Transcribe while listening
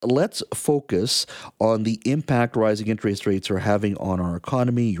let's focus on the impact rising interest rates are having on our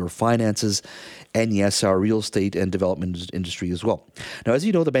economy, your finances, and yes, our real estate and development industry as well. Now, as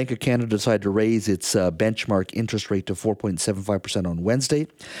you know, the Bank of Canada decided to raise its benchmark interest rate to 4.75% on Wednesday.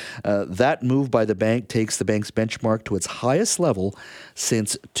 That move by the bank takes the bank's benchmark to its highest level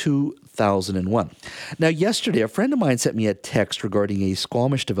since 2001. Now, yesterday, a friend of mine sent me a text regarding a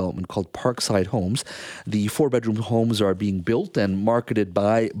Squamish development called Parkside Homes. The 4-bedroom homes are being built and marketed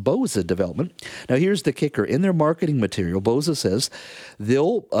by Boza Development. Now, here's the kicker. In their marketing material, Boza says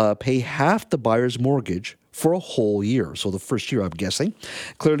they'll pay half the buyer's mortgage for a whole year. So the first year, I'm guessing.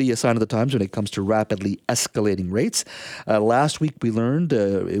 Clearly a sign of the times when it comes to rapidly escalating rates. Last week, we learned,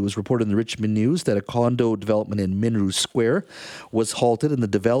 it was reported in the Richmond News, that a condo development in Minru Square was halted and the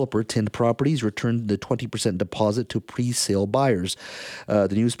developer, Tind Properties, returned the 20% deposit to pre-sale buyers. The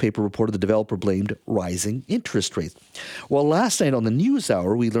newspaper reported the developer blamed rising interest rates. Well, last night on the News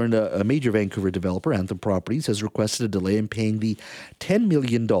Hour, we learned a major Vancouver developer, Anthem Properties, has requested a delay in paying the $10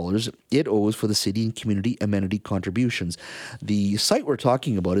 million it owes for the city and community amenity contributions. The site we're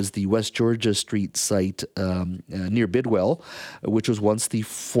talking about is the West Georgia Street site near Bidwell, which was once the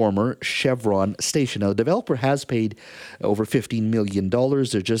former Chevron station. Now, the developer has paid over $15 million.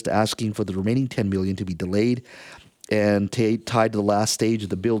 They're just asking for the remaining $10 million to be delayed and tied to the last stage of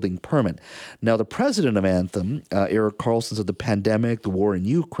the building permit. Now, the president of Anthem, Eric Carlson, said the pandemic, the war in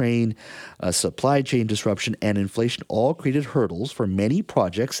Ukraine, supply chain disruption, and inflation all created hurdles for many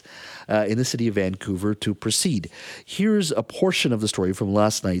projects in the city of Vancouver to proceed. Here's a portion of the story from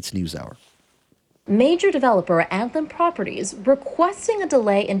last night's News Hour. Major developer Anthem Properties requesting a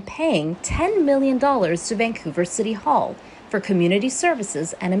delay in paying $10 million to Vancouver City Hall for community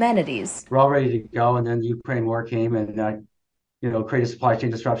services and amenities. We're all ready to go, and then the Ukraine war came and created supply chain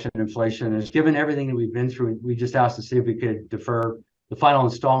disruption and inflation. And given everything that we've been through, we just asked to see if we could defer the final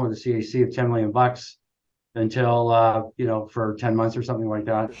installment of the CAC of $10 million until, for 10 months or something like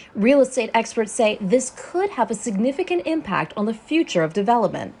that. Real estate experts say this could have a significant impact on the future of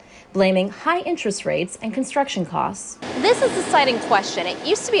development, blaming high interest rates and construction costs. This is the site in question. It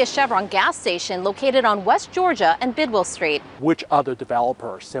used to be a Chevron gas station located on West Georgia and Bidwell Street. Which other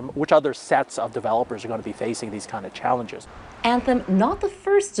sets of developers are going to be facing these kind of challenges? Anthem not the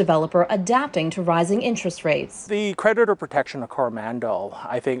first developer adapting to rising interest rates. The creditor protection of Coromandel,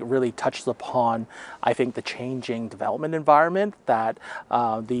 I think, really touches upon, the changing development environment, that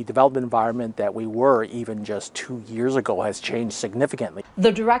the development environment that we were even just 2 years ago has changed significantly.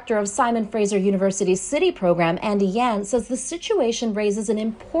 The director of Simon Fraser University's City program, Andy Yan, says the situation raises an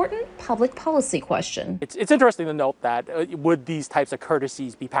important public policy question. It's interesting to note that would these types of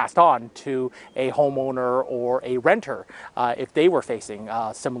courtesies be passed on to a homeowner or a renter if they were facing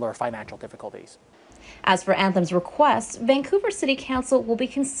similar financial difficulties? As for Anthem's request, Vancouver City Council will be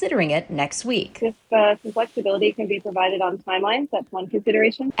considering it next week. If some flexibility can be provided on timelines, that's one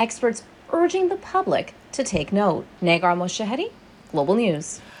consideration. Experts urging the public to take note. Nagar Moshahedi, Global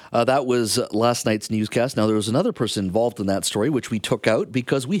News. That was last night's newscast. Now, there was another person involved in that story, which we took out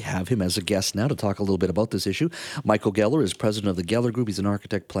because we have him as a guest now to talk a little bit about this issue. Michael Geller is president of the Geller Group. He's an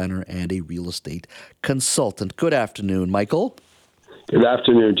architect, planner, and a real estate consultant. Good afternoon, Michael. Good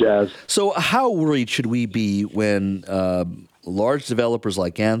afternoon, Jazz. So how worried should we be when large developers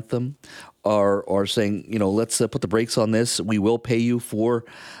like Anthem are saying, let's put the brakes on this. We will pay you for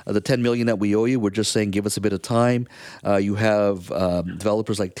the $10 million that we owe you. We're just saying give us a bit of time. You have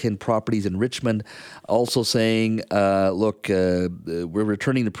developers like Tind Properties in Richmond also saying, look, we're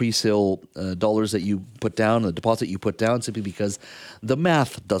returning the pre-sale dollars that you put down, the deposit you put down, simply because the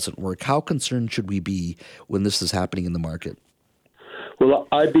math doesn't work. How concerned should we be when this is happening in the market? Well,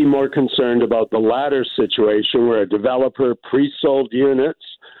 I'd be more concerned about the latter situation where a developer pre-sold units,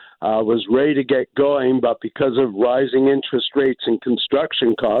 was ready to get going, but because of rising interest rates and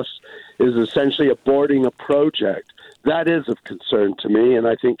construction costs, is essentially aborting a project. That is of concern to me, and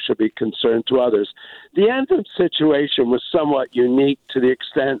I think should be concern to others. The Anthem situation was somewhat unique to the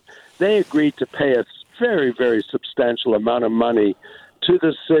extent they agreed to pay a very, very substantial amount of money to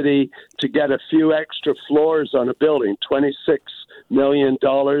the city to get a few extra floors on a building, $26 million.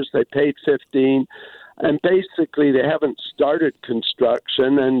 They paid $15. And basically, they haven't started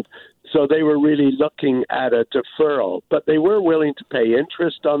construction, and so they were really looking at a deferral. But they were willing to pay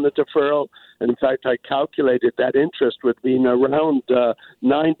interest on the deferral. And in fact, I calculated that interest would be around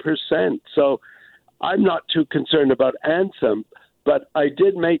 9%. So I'm not too concerned about Anthem, but I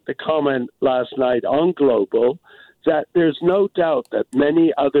did make the comment last night on Global that there's no doubt that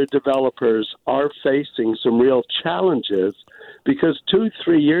many other developers are facing some real challenges because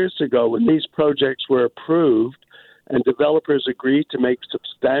 2-3 years ago when these projects were approved and developers agreed to make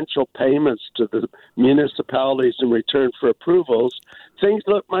substantial payments to the municipalities in return for approvals, things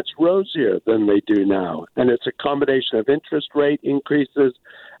look much rosier than they do now. And it's a combination of interest rate increases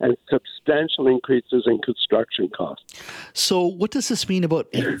and substantial increases in construction costs. So what does this mean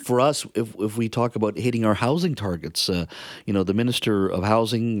for us if we talk about hitting our housing targets? The Minister of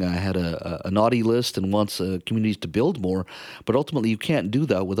Housing had a naughty list and wants communities to build more, but ultimately you can't do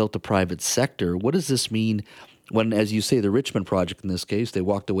that without the private sector. What does this mean when, as you say, the Richmond project in this case, they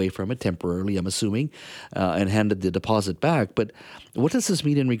walked away from it temporarily, I'm assuming, and handed the deposit back? But what does this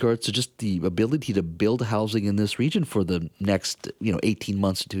mean in regards to just the ability to build housing in this region for the next 18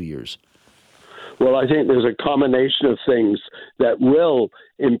 months to 2 years? Well, I think there's a combination of things that will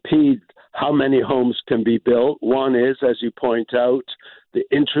impede how many homes can be built. One is, as you point out, the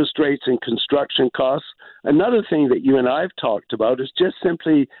interest rates and construction costs. Another thing that you and I have talked about is just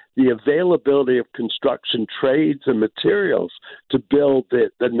simply the availability of construction trades and materials to build the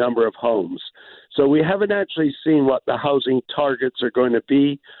number of homes. So we haven't actually seen what the housing targets are going to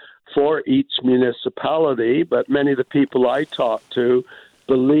be for each municipality, but many of the people I talk to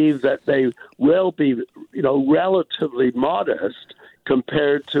believe that they will be, relatively modest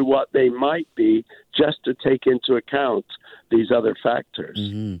compared to what they might be, just to take into account these other factors.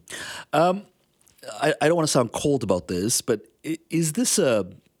 Mm-hmm. I don't want to sound cold about this, but is this a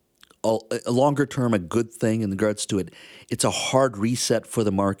longer term a good thing in regards to it? It's a hard reset for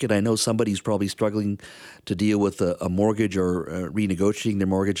the market. I know somebody's probably struggling to deal with a mortgage or renegotiating their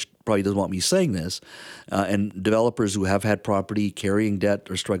mortgage probably doesn't want me saying this, and developers who have had property carrying debt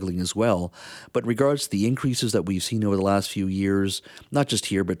are struggling as well. But in regards to the increases that we've seen over the last few years, not just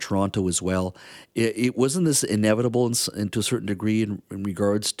here but Toronto as well, it wasn't this inevitable and to a certain degree in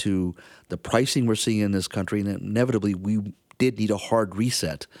regards to the pricing we're seeing in this country, and inevitably we did need a hard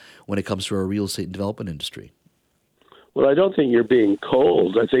reset when it comes to our real estate and development industry. Well, I don't think you're being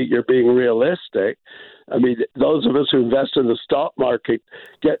cold. I think you're being realistic. I mean, those of us who invest in the stock market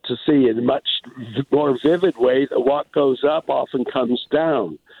get to see in a much more vivid way that what goes up often comes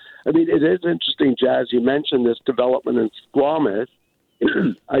down. I mean, it is interesting, Jazz, you mentioned this development in Squamish.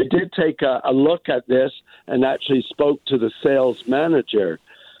 I did take a look at this and actually spoke to the sales manager.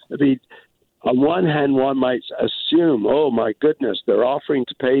 I mean, on one hand, one might assume, oh, my goodness, they're offering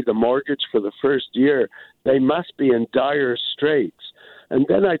to pay the mortgage for the first year. They must be in dire straits. And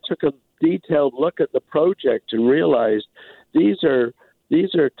then I took a detailed look at the project and realized these are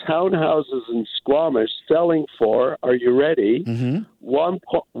townhouses in Squamish selling for, are you ready,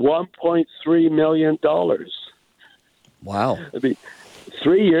 $1.3 million. Wow. I mean,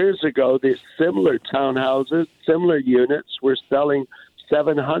 3 years ago, these similar townhouses, similar units were selling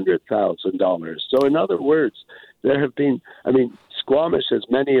 $700,000. So in other words, there have been, Squamish, as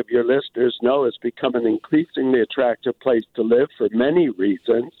many of your listeners know, has become an increasingly attractive place to live for many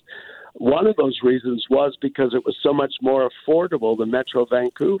reasons. One of those reasons was because it was so much more affordable than Metro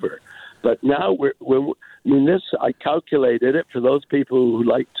Vancouver. But now, I calculated it for those people who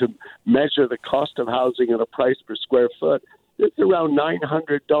like to measure the cost of housing at a price per square foot. It's around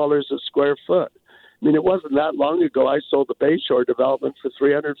 $900 a square foot. I mean, it wasn't that long ago I sold the Bayshore development for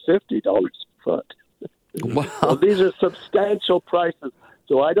 $350 a foot. Wow. So these are substantial prices.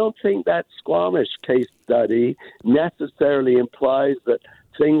 So I don't think that Squamish case study necessarily implies that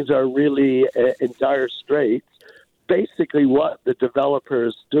things are really in dire straits. Basically, what the developer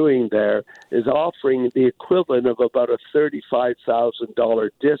is doing there is offering the equivalent of about a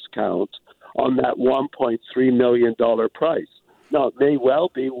 $35,000 discount on that $1.3 million price. Now, it may well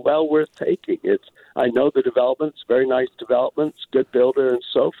be well worth taking. I know the developments, very nice developments, good builder, and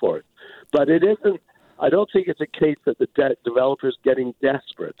so forth. But it isn't. I don't think it's a case that the developer's getting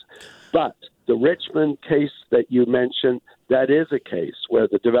desperate. But the Richmond case that you mentioned, that is a case where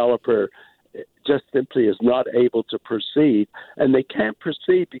the developer just simply is not able to proceed. And they can't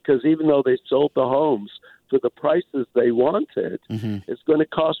proceed because even though they sold the homes for the prices they wanted, it's going to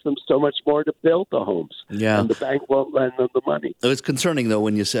cost them so much more to build the homes. Yeah. And the bank won't lend them the money. It's concerning, though,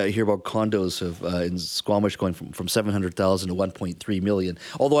 when you hear about condos in Squamish going from $700,000 to $1.3 million.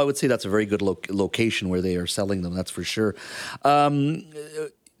 Although I would say that's a very good location where they are selling them, that's for sure.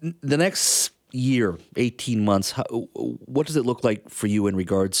 The next year, 18 months, what does it look like for you in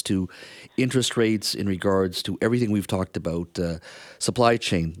regards to interest rates, in regards to everything we've talked about, supply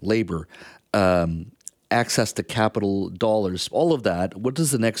chain, labor, access to capital, dollars, all of that? What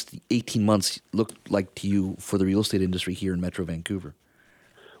does the next 18 months look like to you for the real estate industry here in Metro Vancouver?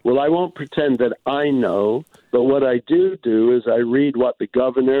 Well, I won't pretend that I know, but what I do is I read what the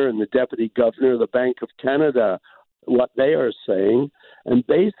governor and the deputy governor of the Bank of Canada, what they are saying, And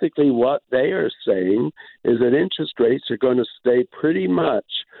basically what they are saying is that interest rates are going to stay pretty much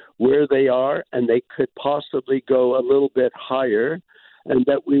where they are, and they could possibly go a little bit higher, and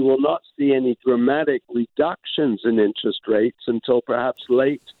that we will not see any dramatic reductions in interest rates until perhaps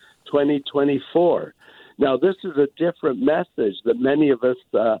late 2024. Now, this is a different message that many of us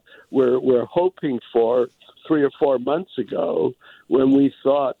were hoping for 3 or 4 months ago, when we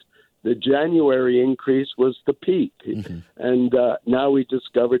thought the January increase was the peak. Mm-hmm. And now we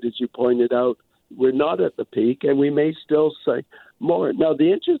discovered, as you pointed out, we're not at the peak, and we may still say more. Now,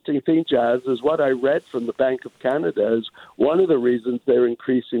 the interesting thing, Jas, is what I read from the Bank of Canada is one of the reasons they're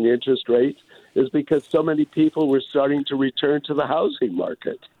increasing the interest rates is because so many people were starting to return to the housing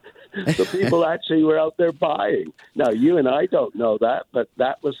market. So people actually were out there buying. Now, you and I don't know that, but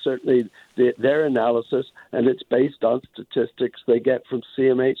that was certainly their analysis, and it's based on statistics they get from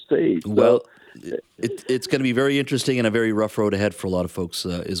CMHC. Well, it's going to be very interesting and a very rough road ahead for a lot of folks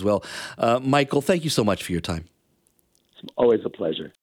as well. Michael, thank you so much for your time. It's always a pleasure.